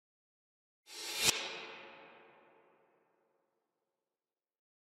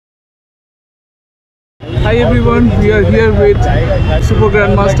Hi everyone, we are here with Super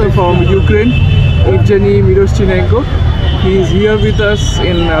Grandmaster from Ukraine, Evgenij Miroshnichenko. He is here with us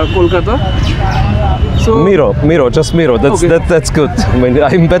in Kolkata. So just Miro. That's good. I mean,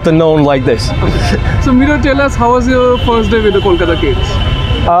 I'm better known like this. Okay. So Miro, tell us, how was your first day with the Kolkata kids?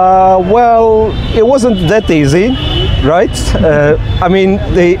 Well, it wasn't that easy, right? I mean,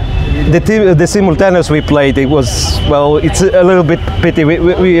 the simultaneous we played, it was, well, it's a little bit pity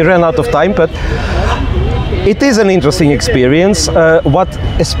we ran out of time, but it is an interesting experience. What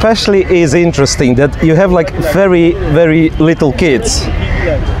especially is interesting that you have like very, very little kids.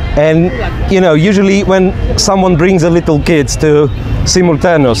 And you know, usually when someone brings a little kids to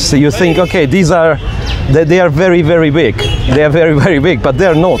simultaneous, you think, okay, they are very, very big. They are very, very big, but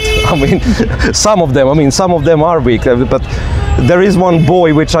they're not. I mean, some of them are big, but there is one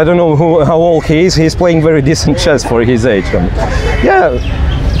boy, which I don't know how old he is. He's playing very decent chess for his age. Yeah,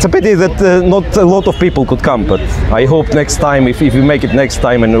 it's a pity that not a lot of people could come, but I hope next time, if you make it next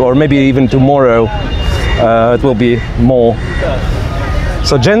time, or maybe even tomorrow, it will be more.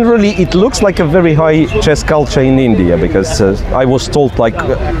 So generally it looks like a very high chess culture in India, because I was told, like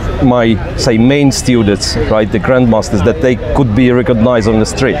my main students, right, the grandmasters, that they could be recognized on the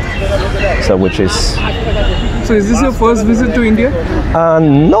street. So So is this your first visit to India?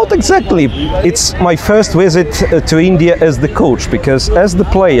 Not exactly. It's my first visit to India as the coach, because as the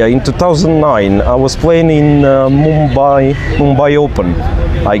player in 2009 I was playing in Mumbai Open,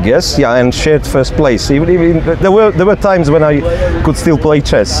 I guess, yeah, and shared first place. Even there were times when I could still play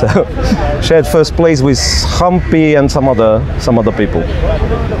chess. Shared first place with Humpy and some other people.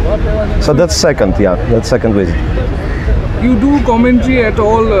 So that's second visit. You do commentary at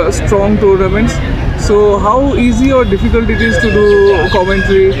all strong tournaments. So how easy or difficult it is to do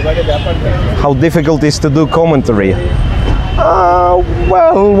commentary? How difficult it is to do commentary?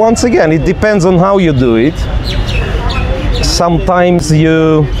 Well, once again, it depends on how you do it. Sometimes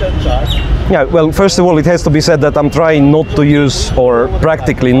well, first of all, it has to be said that I'm trying not to use, or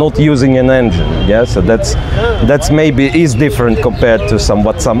practically not using, an engine. Yeah, so that's maybe is different compared to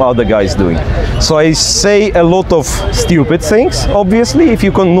what some other guys doing. So I say a lot of stupid things. Obviously, if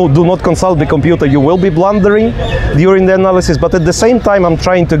you do not consult the computer, you will be blundering during the analysis. But at the same time, I'm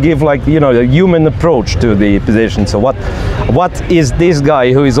trying to give, like, you know, a human approach to the position. So what is this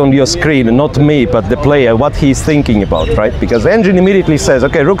guy who is on your screen, not me, but the player, what he's thinking about, right? Because the engine immediately says,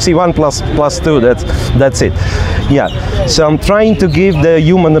 okay, rook c1 plus 2, that's it. Yeah, so I'm trying to give the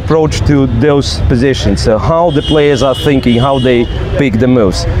human approach to those positions, so how the players are thinking, how they pick the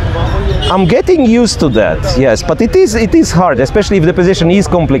moves. I'm getting used to that, yes, but it is hard, especially if the position is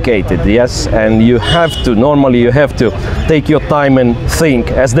complicated, yes, and normally you have to take your time and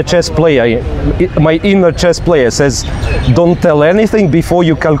think. As the chess player, my inner chess player says, don't tell anything before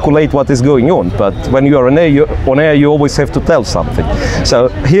you calculate what is going on, but when you are on air, you always have to tell something. So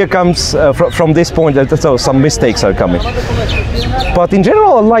here comes, from this point, so some mistakes are coming. But in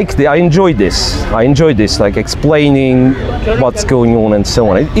general, I enjoy this, like explaining what's going on and so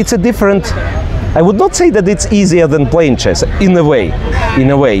on. It's a different, I would not say that it's easier than playing chess, in a way,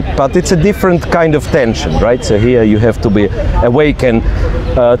 but it's a different kind of tension, right? So here you have to be awake and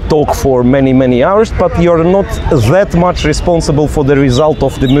talk for many, many hours, but you're not that much responsible for the result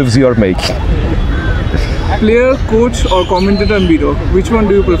of the moves you are making. Player, coach or commentator, Miro, which one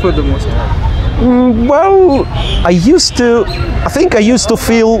do you prefer the most? Well, I think I used to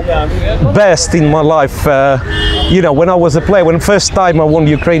feel best in my life, you know, when I was a player. When first time I won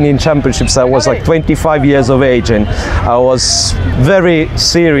Ukrainian Championships, I was like 25 years of age, and I was very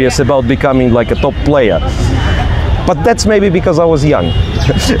serious about becoming like a top player. But that's maybe because I was young.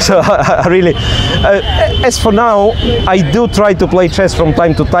 So I really, as for now, I do try to play chess from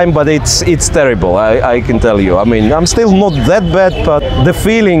time to time, but it's terrible, I can tell you. I mean, I'm still not that bad, but the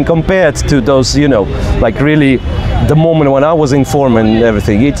feeling compared to those, you know, like really the moment when I was in form and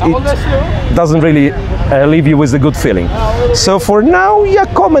everything, it doesn't really leave you with a good feeling. So for now, yeah,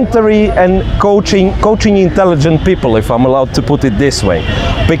 commentary and coaching intelligent people, if I'm allowed to put it this way,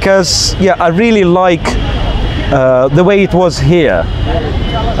 because yeah, I really like the way it was here,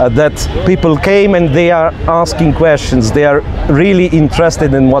 that people came and they are asking questions, they are really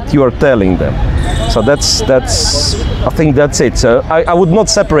interested in what you are telling them. So I think that's it. So I would not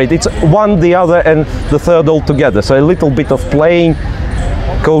separate, it's one, the other, and the third all together. So a little bit of playing,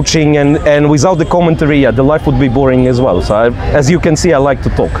 coaching, and without the commentary, yeah, the life would be boring as well. So as you can see, I like to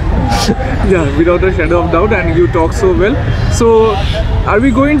talk. Yeah, without a shadow of doubt, and you talk so well. So are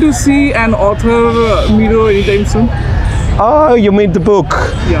we going to see an author, Miro, anytime soon? Oh, you mean the book?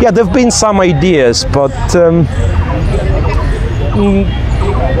 Yeah, there have been some ideas, but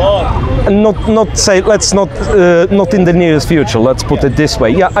not say, let's not in the nearest future, let's put it this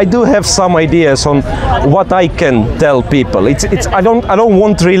way. Yeah, I do have some ideas on what I can tell people. I don't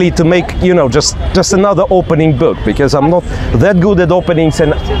want really to make, you know, just another opening book, because I'm not that good at openings,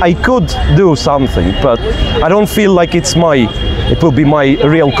 and I could do something, but I don't feel like it will be my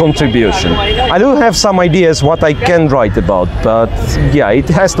real contribution. I do have some ideas what I can write about, but yeah, it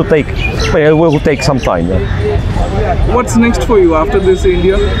will take some time. Yeah. What's next for you after this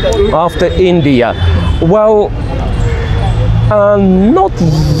India? After India, well, not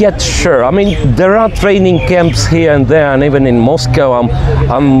yet sure. I mean, there are training camps here and there, and even in Moscow,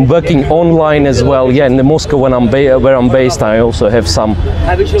 I'm working online as well. Yeah, in Moscow, where I'm based, I also have some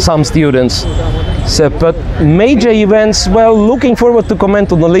students. So, but major events, well, looking forward to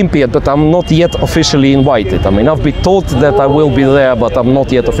comment on Olympiad, but I'm not yet officially invited. I mean, I've been told that I will be there, but I'm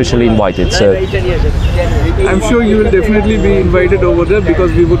not yet officially invited. So I'm sure you will definitely be invited over there,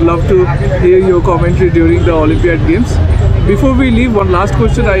 because we would love to hear your commentary during the Olympiad Games. Before we leave, one last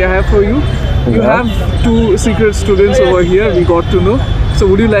question I have for you. You have 2 secret students over here, we got to know. So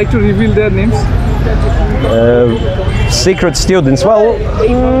would you like to reveal their names? Secret students, well,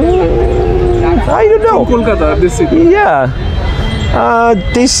 I don't know. From Kolkata, this city. Yeah. I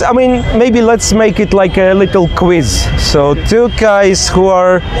mean, maybe let's make it like a little quiz. So 2 guys who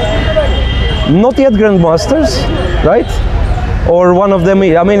are not yet grandmasters, right? Or one of them,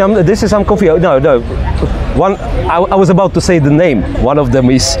 I mean, I'm confused. No. One, I was about to say the name. One of them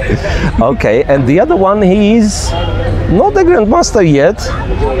is, okay. And the other one, he is not a grandmaster yet,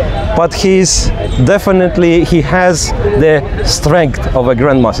 but he has the strength of a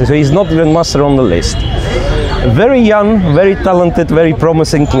grandmaster. So he's not grandmaster on the list. Very young, very talented, very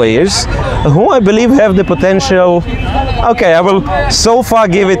promising players, who I believe have the potential. Okay, I will so far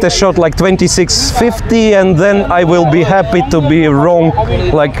give it a shot, like 2650, and then I will be happy to be wrong,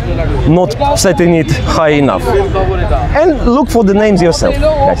 like not setting it high enough. And look for the names yourself,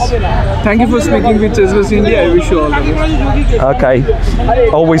 guys. Thank you for speaking with ChessBase India. I wish you all the best. Okay,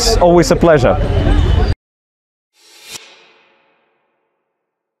 always a pleasure.